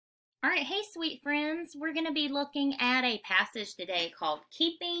All right, hey, sweet friends. We're going to be looking at a passage today called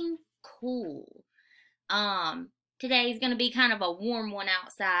Keeping Cool. Today is going to be kind of a warm one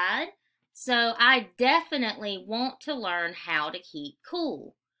outside, so I definitely want to learn how to keep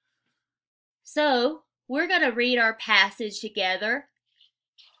cool. So, we're going to read our passage together.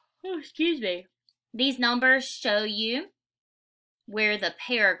 Oh, excuse me. These numbers show you where the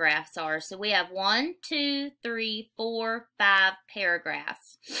paragraphs are. So we have 1, 2, 3, 4, 5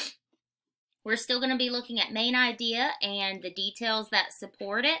 paragraphs. We're still going to be looking at main idea and the details that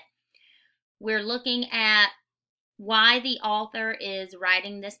support it. We're looking at why the author is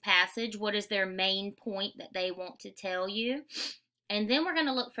writing this passage. What is their main point that they want to tell you? And then we're going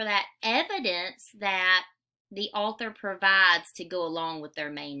to look for that evidence that the author provides to go along with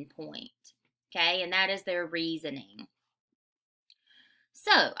their main point. Okay, and that is their reasoning.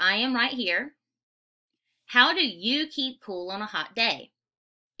 So, I am right here. How do you keep cool on a hot day?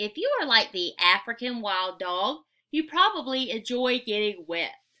 If you are like the African wild dog, you probably enjoy getting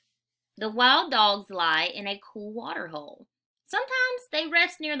wet. The wild dogs lie in a cool water hole. Sometimes they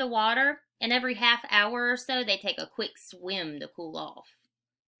rest near the water, and every half hour or so they take a quick swim to cool off.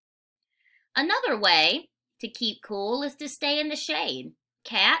 Another way to keep cool is to stay in the shade.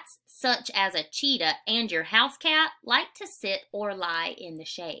 Cats, such as a cheetah and your house cat, like to sit or lie in the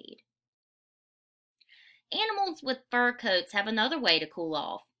shade. Animals with fur coats have another way to cool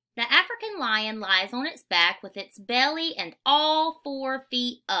off. The African lion lies on its back with its belly and all 4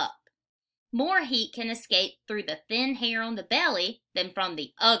 feet up. More heat can escape through the thin hair on the belly than from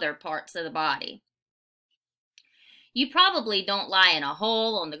the other parts of the body. You probably don't lie in a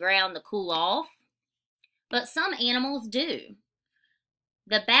hole on the ground to cool off, but some animals do.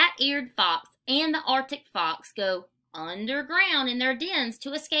 The bat-eared fox and the Arctic fox go underground in their dens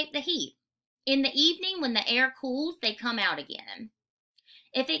to escape the heat. In the evening, when the air cools, they come out again.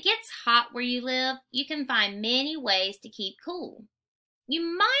 If it gets hot where you live, you can find many ways to keep cool. You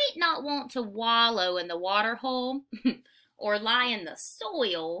might not want to wallow in the water hole or lie in the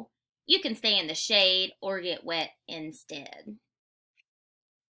soil. You can stay in the shade or get wet instead.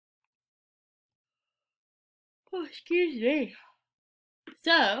 Oh, excuse me.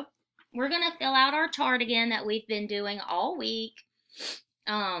 So, we're going to fill out our chart again that we've been doing all week.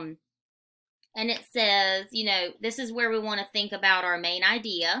 And it says, this is where we want to think about our main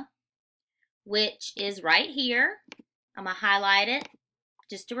idea, which is right here. I'm going to highlight it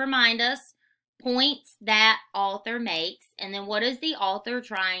just to remind us points that author makes. And then what is the author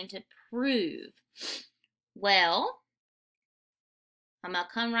trying to prove? Well, I'm going to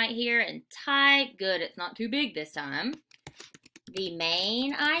come right here and type. Good, it's not too big this time. The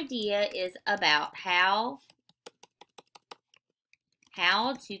main idea is about how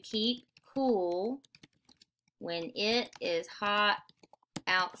to keep cool when it is hot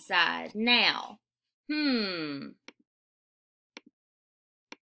outside. Now,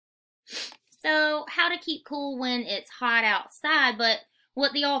 so how to keep cool when it's hot outside, but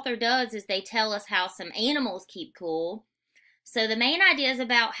what the author does is they tell us how some animals keep cool. So the main idea is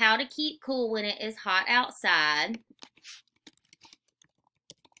about how to keep cool when it is hot outside,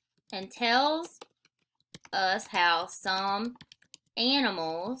 and tells us how some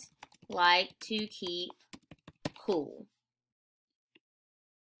animals like to keep cool.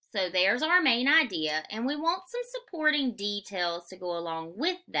 So there's our main idea, and we want some supporting details to go along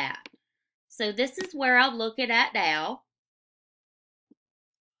with that. So this is where I'll look at now.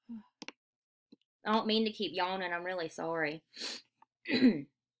 I don't mean to keep yawning, I'm really sorry. And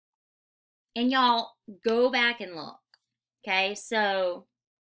y'all, go back and look. Okay, so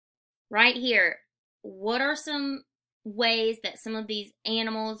right here, what are some ways that some of these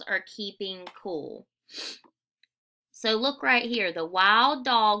animals are keeping cool? So look right here. The wild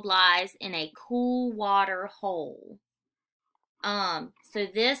dog lies in a cool water hole. So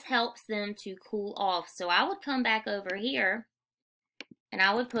this helps them to cool off. So I would come back over here and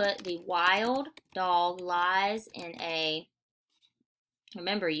I would put the wild dog lies in a,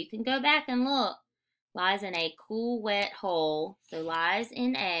 remember, you can go back and look, lies in a cool wet hole. So lies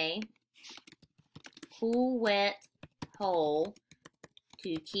in a cool wet hole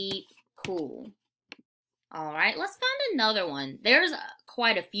to keep cool. All right, let's find another one. There's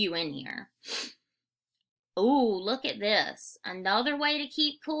quite a few in here. Ooh, look at this. Another way to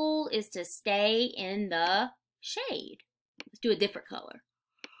keep cool is to stay in the shade. Let's do a different color.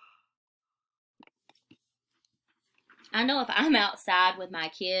 I know if I'm outside with my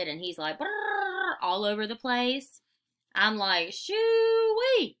kid and he's like all over the place, I'm like,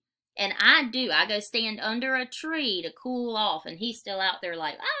 shoo-wee. And I do. I go stand under a tree to cool off, and he's still out there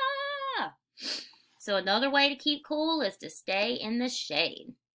like, ah! So another way to keep cool is to stay in the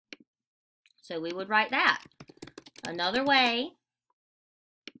shade. So we would write that. Another way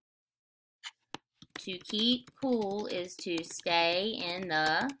to keep cool is to stay in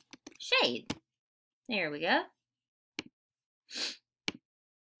the shade. There we go.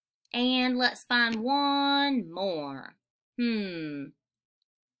 And let's find one more.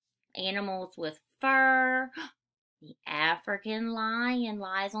 Animals with fur. The African lion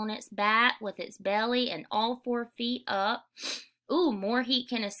lies on its back with its belly and all 4 feet up. Ooh, more heat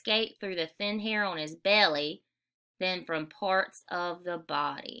can escape through the thin hair on his belly than from parts of the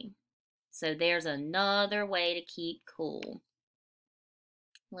body. So there's another way to keep cool.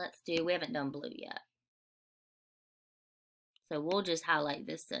 We haven't done blue yet. So we'll just highlight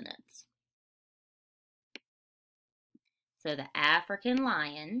this sentence. So the African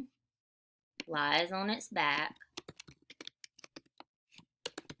lion lies on its back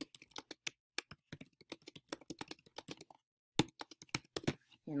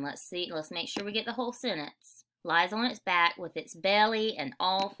and let's make sure we get the whole sentence. Lies on its back with its belly and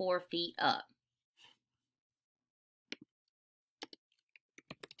all 4 feet up.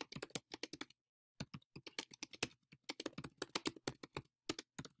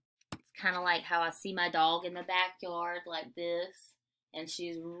 It's kind of like how I see my dog in the backyard like this, and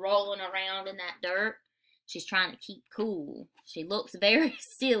she's rolling around in that dirt. She's trying to keep cool. She looks very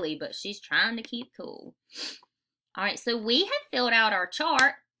silly, but she's trying to keep cool. All right, so we have filled out our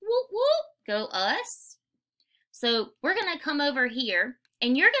chart. Whoop, whoop, go us. So we're going to come over here,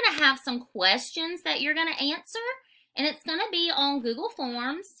 and you're going to have some questions that you're going to answer, and it's going to be on Google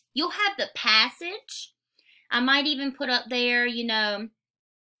Forms. You'll have the passage. I might even put up there, you know,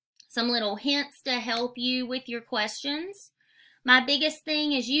 some little hints to help you with your questions. My biggest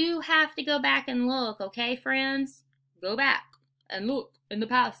thing is you have to go back and look, okay, friends? Go back and look in the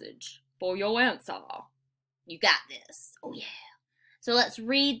passage for your answer. You got this. Oh, yeah. So let's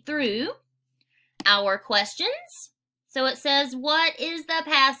read through our questions. So it says, what is the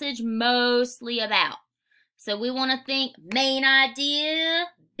passage mostly about? So we want to think main idea,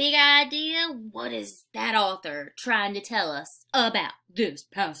 big idea. What is that author trying to tell us about this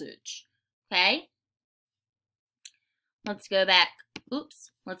passage? Okay. Let's go back.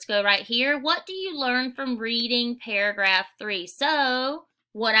 Oops. Let's go right here. What do you learn from reading paragraph 3? So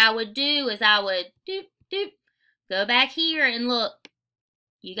what I would do is I would go back here and look.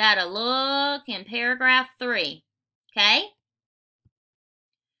 You got to look in paragraph 3. Okay?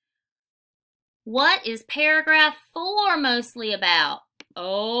 What is paragraph 4 mostly about?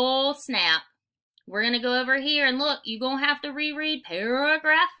 Oh, snap. We're going to go over here and look. You're going to have to reread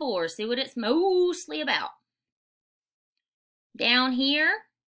paragraph 4. See what it's mostly about. Down here.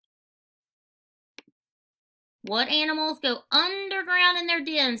 What animals go underground in their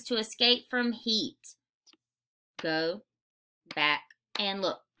dens to escape from heat? Go back and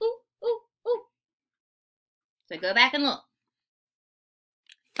look. Ooh, ooh, ooh. So go back and look.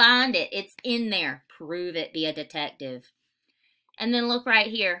 Find it. It's in there. Prove it. Be a detective. And then look right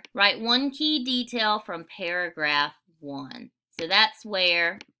here. Write one key detail from paragraph 1. So that's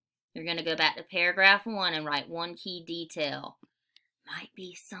where you're going to go back to paragraph 1 and write one key detail. Might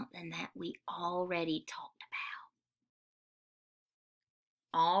be something that we already talked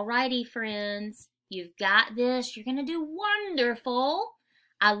about. Alrighty, friends. You've got this. You're going to do wonderful.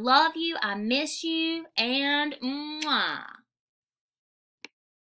 I love you. I miss you. And mwah.